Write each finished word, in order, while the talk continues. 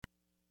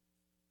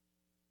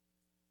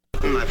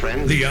on, my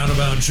friend. The Out of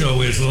Bounds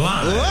Show is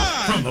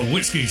live from the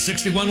Whiskey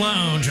 61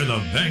 Lounge in the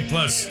Bank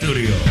Plus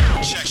studio.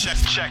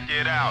 Check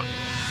it out.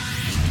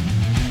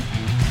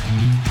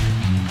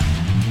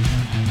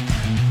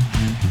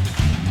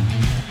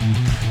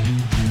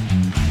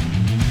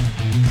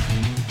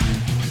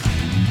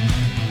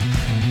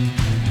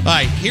 All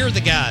right, here are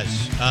the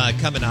guys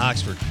coming to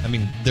Oxford. I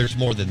mean, there's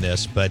more than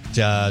this, but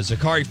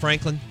Zachary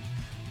Franklin,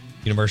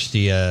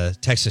 University of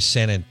Texas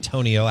San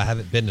Antonio. I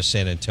haven't been to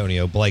San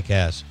Antonio. Blake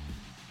has.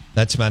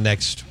 That's my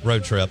next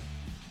road trip.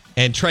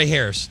 And Trey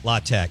Harris, La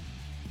Tech.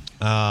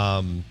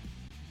 Those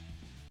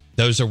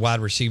are wide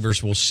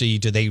receivers. We'll see.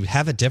 Do they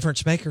have a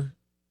difference maker?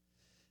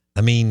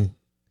 I mean,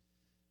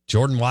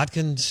 Jordan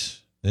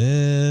Watkins,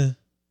 we'll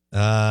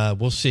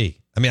see.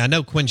 I mean, I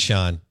know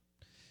Quinshawn,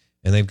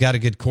 and they've got a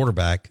good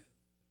quarterback.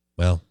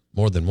 Well,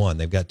 more than one.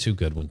 They've got two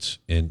good ones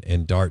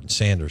in Dart and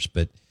Sanders.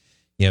 But,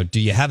 you know, do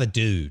you have a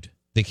dude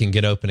that can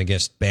get open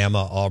against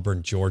Bama,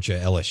 Auburn, Georgia,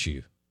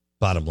 LSU?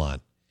 Bottom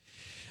line.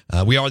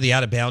 We are the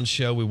Out of Bounds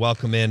Show. We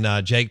welcome in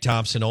Jake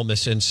Thompson, Ole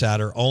Miss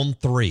Insider, on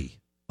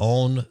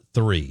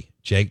three.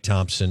 Jake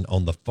Thompson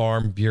on the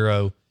Farm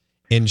Bureau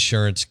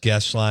Insurance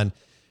guest line.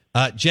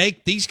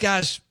 Jake, these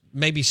guys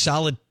may be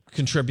solid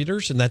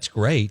contributors, and that's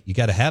great. You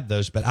got to have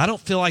those. But I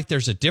don't feel like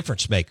there's a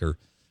difference maker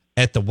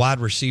at the wide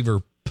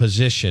receiver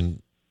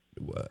position.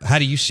 How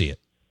do you see it?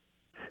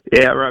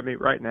 Yeah, I mean,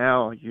 right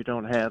now you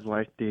don't have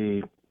like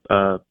the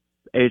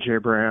A.J.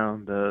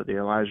 Brown, the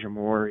Elijah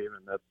Moore, even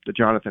the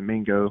Jonathan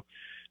Mingo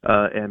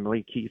and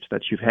Malik Keats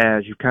that you've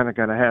had. You've kind of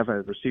got to have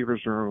a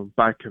receivers room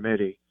by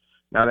committee.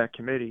 Now that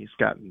committee's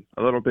gotten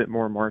a little bit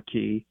more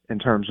marquee in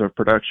terms of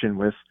production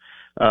with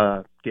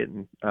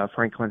getting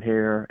Franklin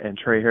Hare and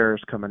Trey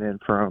Harris coming in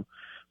from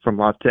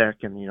La Tech.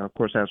 And, you know, of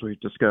course, as we've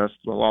discussed,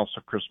 the loss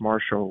of Chris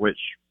Marshall, which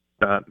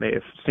may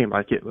have seemed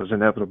like it was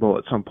inevitable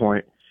at some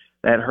point.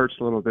 That hurts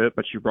a little bit,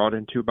 but you brought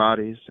in two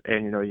bodies,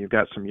 and, you know, you've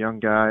got some young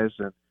guys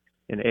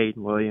and Aiden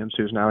Williams,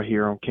 who's now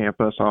here on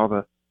campus.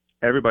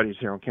 Everybody's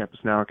here on campus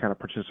now kind of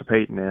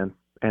participating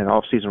in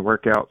off-season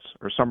workouts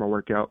or summer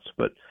workouts.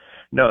 But,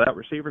 no, that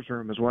receivers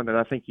room is one that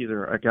I think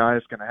either a guy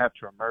is going to have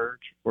to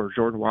emerge or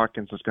Jordan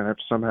Watkins is going to have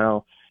to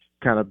somehow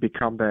kind of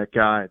become that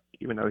guy,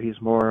 even though he's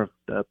more of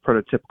the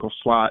prototypical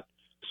slot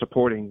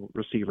supporting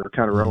receiver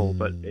kind of role.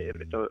 But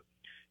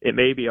it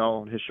may be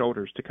all on his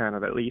shoulders to kind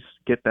of at least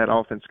get that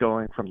offense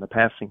going from the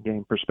passing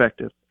game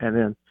perspective, and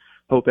then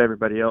hope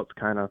everybody else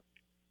kind of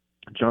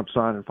jumps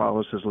on and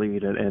follows his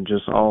lead and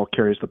just all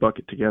carries the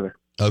bucket together.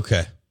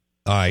 Okay.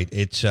 All right.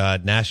 It's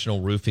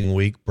National Roofing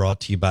Week,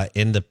 brought to you by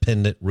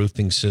Independent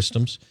Roofing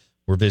Systems.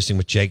 We're visiting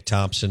with Jake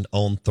Thompson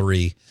on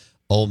 3,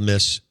 Ole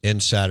Miss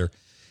Insider.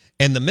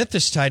 And the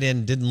Memphis tight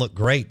end didn't look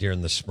great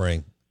during the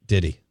spring,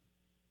 did he?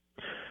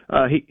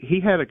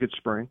 He had a good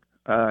spring.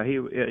 Not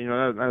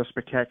a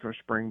spectacular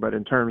spring, but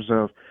in terms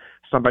of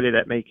somebody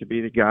that could be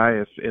the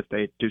guy if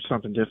they do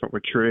something different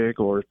with Trigg,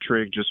 or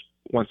Trigg just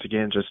once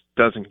again just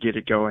doesn't get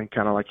it going,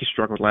 kind of like he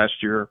struggled last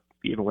year.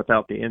 Even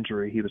without the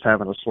injury, he was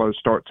having a slow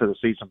start to the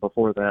season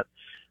before that.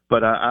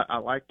 But I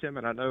liked him,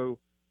 and I know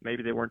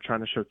maybe they weren't trying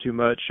to show too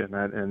much,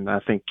 and I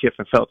think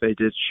Kiffin felt they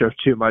did show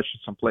too much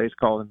in some plays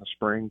called in the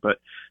spring. But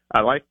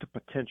I like the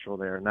potential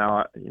there.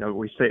 Now,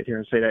 we sit here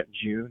and say that in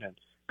June, and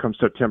come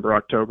September,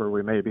 October,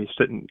 we may be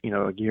sitting,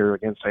 a year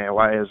again saying,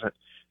 why isn't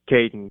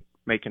Caden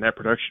making that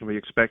production we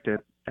expected,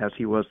 as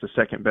he was the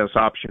second best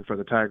option for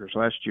the Tigers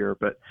last year?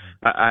 But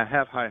I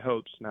have high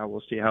hopes. Now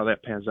we'll see how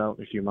that pans out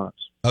in a few months.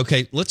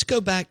 Okay, let's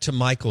go back to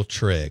Michael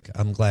Trigg.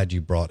 I'm glad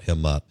you brought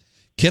him up.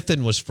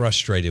 Kiffin was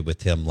frustrated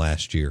with him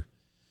last year.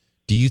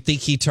 Do you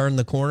think he turned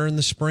the corner in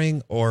the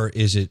spring, or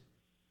is it,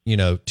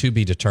 to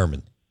be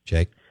determined,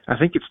 Jake? I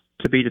think it's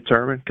to be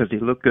determined, because he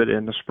looked good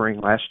in the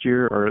spring last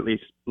year, or at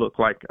least looked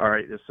like, all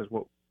right, this is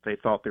what they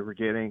thought they were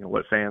getting and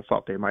what fans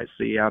thought they might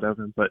see out of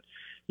him. But,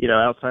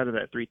 outside of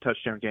that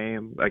 3-touchdown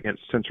game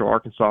against Central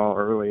Arkansas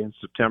early in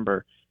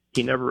September,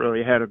 he never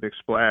really had a big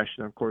splash.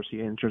 And, of course, he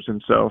injures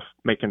himself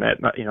making that,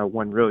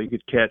 one really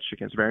good catch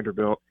against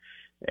Vanderbilt.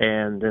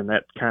 And then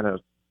that kind of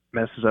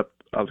messes up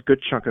a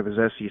good chunk of his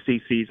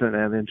SEC season,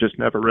 and then just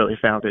never really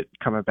found it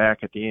coming back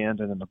at the end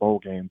and in the bowl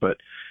game. But,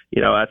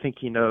 I think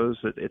he knows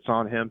that it's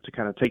on him to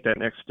kind of take that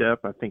next step.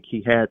 I think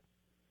he had,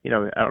 I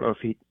don't know if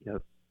he,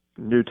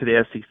 new to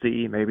the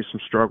SEC, maybe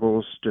some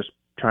struggles, just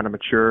trying to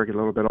mature, get a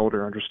little bit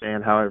older,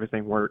 understand how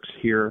everything works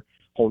here,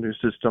 whole new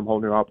system,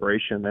 whole new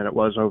operation than it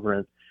was over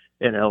in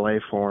LA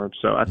for him.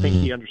 So I think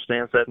he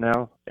understands that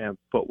now,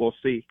 but we'll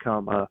see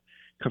come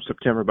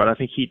September. But I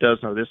think he does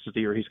know this is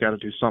the year he's got to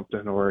do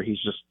something, or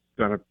he's just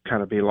going to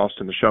kind of be lost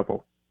in the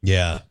shuffle.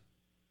 Yeah.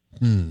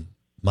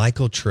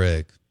 Michael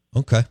Trigg.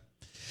 Okay.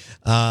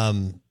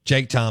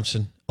 Jake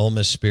Thompson, Ole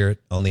Miss Spirit,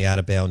 on the Out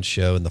of Bounds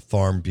Show and the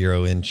Farm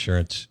Bureau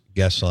Insurance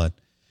guest line.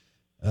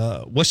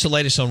 What's the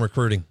latest on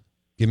recruiting?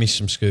 Give me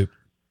some scoop.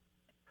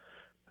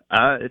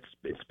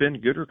 It's been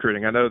good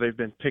recruiting. I know they've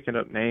been picking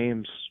up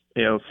names,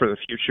 for the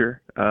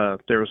future.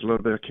 There was a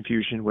little bit of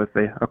confusion with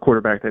a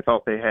quarterback they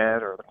thought they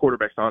had, or the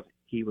quarterback thought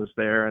he was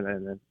there, and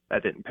then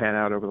that didn't pan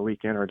out over the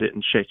weekend or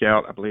didn't shake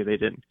out. I believe they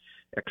didn't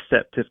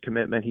accept his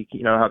commitment. He,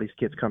 you know how these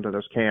kids come to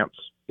those camps,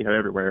 you know,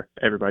 everywhere.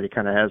 Everybody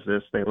kind of has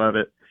this. They love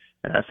it.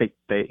 And I think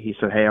he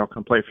said, hey, I'll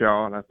come play for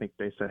y'all. And I think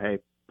they said, hey,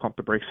 pump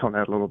the brakes on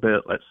that a little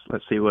bit.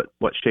 Let's see what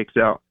shakes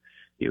out.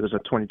 He was a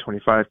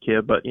 2025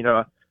 kid, but you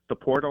know, the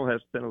portal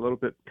has been a little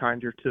bit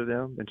kinder to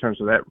them in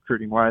terms of that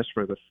recruiting wise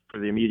for the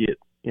immediate,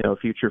 you know,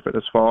 future for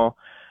this fall,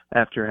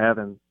 after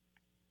having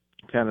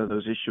kind of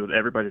those issues with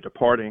everybody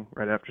departing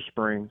right after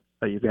spring.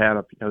 You've had,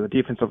 you know, the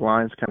defensive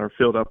lines kind of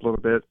filled up a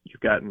little bit.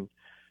 You've gotten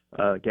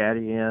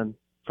Gaddy in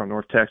from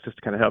North Texas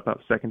to kind of help out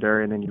the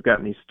secondary, and then you've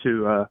gotten these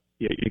two.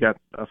 You got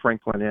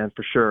Franklin in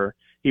for sure.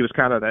 He was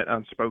kind of that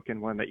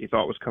unspoken one that you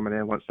thought was coming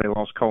in once they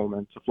lost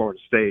Coleman to Florida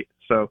State.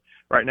 So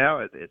right now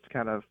it's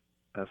kind of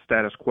a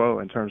status quo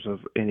in terms of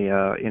any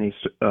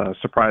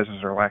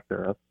surprises or lack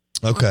thereof.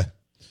 Okay.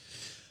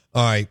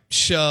 All right.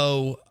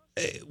 So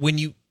when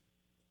you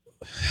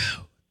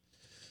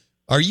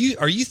are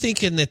you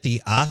thinking that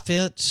the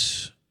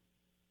offense,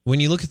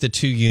 when you look at the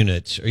two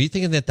units, are you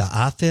thinking that the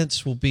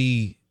offense will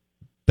be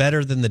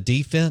better than the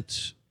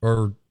defense,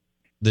 or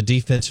the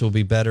defense will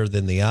be better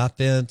than the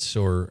offense,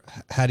 or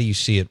how do you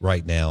see it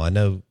right now? I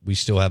know we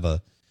still have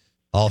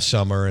all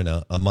summer and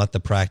a month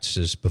of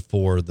practices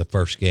before the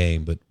first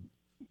game, but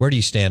where do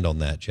you stand on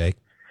that, Jake?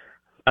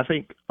 I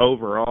think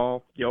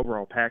overall, the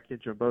overall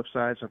package of both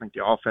sides, I think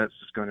the offense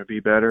is going to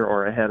be better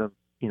or ahead of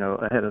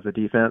the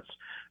defense.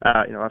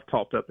 You know, I've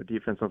talked up the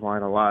defensive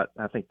line a lot.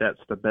 I think that's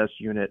the best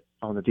unit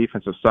on the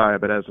defensive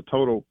side, but as a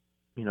total,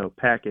 you know,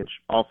 package,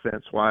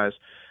 offense-wise,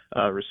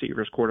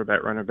 receivers,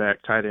 quarterback, running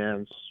back, tight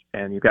ends,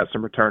 and you've got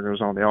some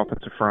returners on the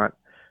offensive front.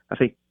 I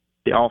think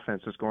the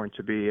offense is going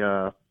to be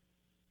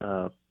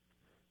the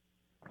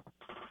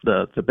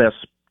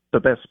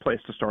best place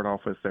to start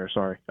off with there.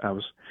 Sorry, I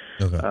was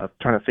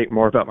trying to think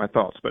more about my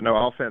thoughts, but no,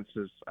 offense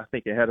is, I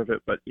think, ahead of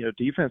it. But you know,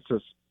 defense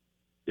is,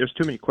 there's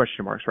too many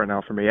question marks right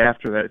now for me.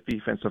 After that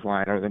defensive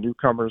line, are the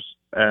newcomers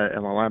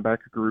and the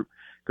linebacker group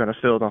going to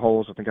fill the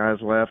holes that the guys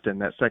left?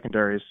 And that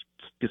secondary is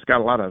just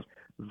got a lot of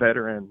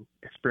veteran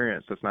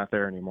experience that's not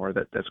there anymore.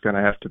 That's going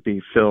to have to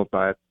be filled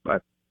by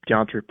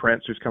DeAndre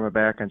Prince, who's coming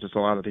back, and just a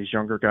lot of these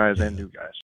younger guys and new guys.